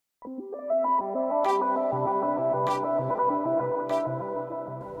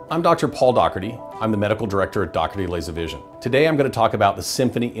I'm Dr. Paul Doherty. I'm the medical director at Doherty Laser Vision. Today I'm going to talk about the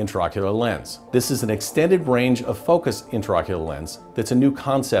Symfony intraocular lens. This is an extended range of focus intraocular lens that's a new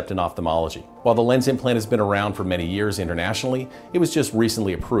concept in ophthalmology. While the lens implant has been around for many years internationally, it was just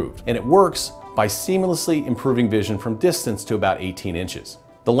recently approved. And it works by seamlessly improving vision from distance to about 18 inches.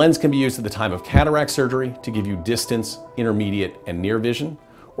 The lens can be used at the time of cataract surgery to give you distance, intermediate, and near vision,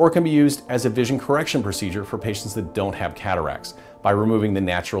 or it can be used as a vision correction procedure for patients that don't have cataracts by removing the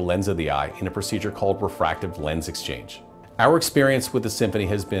natural lens of the eye in a procedure called refractive lens exchange. Our experience with the Symfony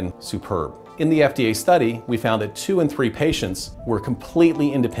has been superb. In the FDA study, we found that 2 in 3 patients were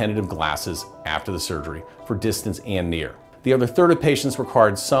completely independent of glasses after the surgery for distance and near. The other third of patients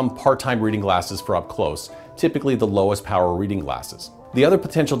required some part-time reading glasses for up close, typically the lowest power reading glasses. The other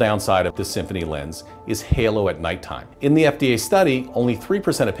potential downside of the Symfony lens is halo at nighttime. In the FDA study, only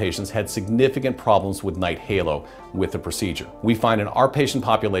 3% of patients had significant problems with night halo with the procedure. We find in our patient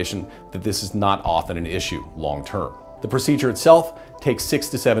population that this is not often an issue long term. The procedure itself takes 6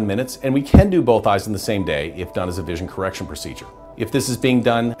 to 7 minutes, and we can do both eyes in the same day if done as a vision correction procedure. If this is being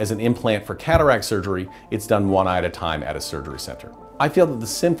done as an implant for cataract surgery, it's done one eye at a time at a surgery center. I feel that the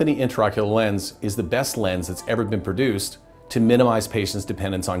Symfony intraocular lens is the best lens that's ever been produced to minimize patients'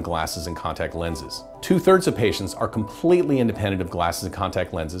 dependence on glasses and contact lenses. 2/3 of patients are completely independent of glasses and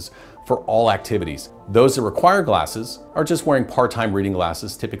contact lenses for all activities. Those that require glasses are just wearing part-time reading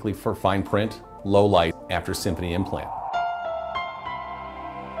glasses, typically for fine print, low light after Symfony implant.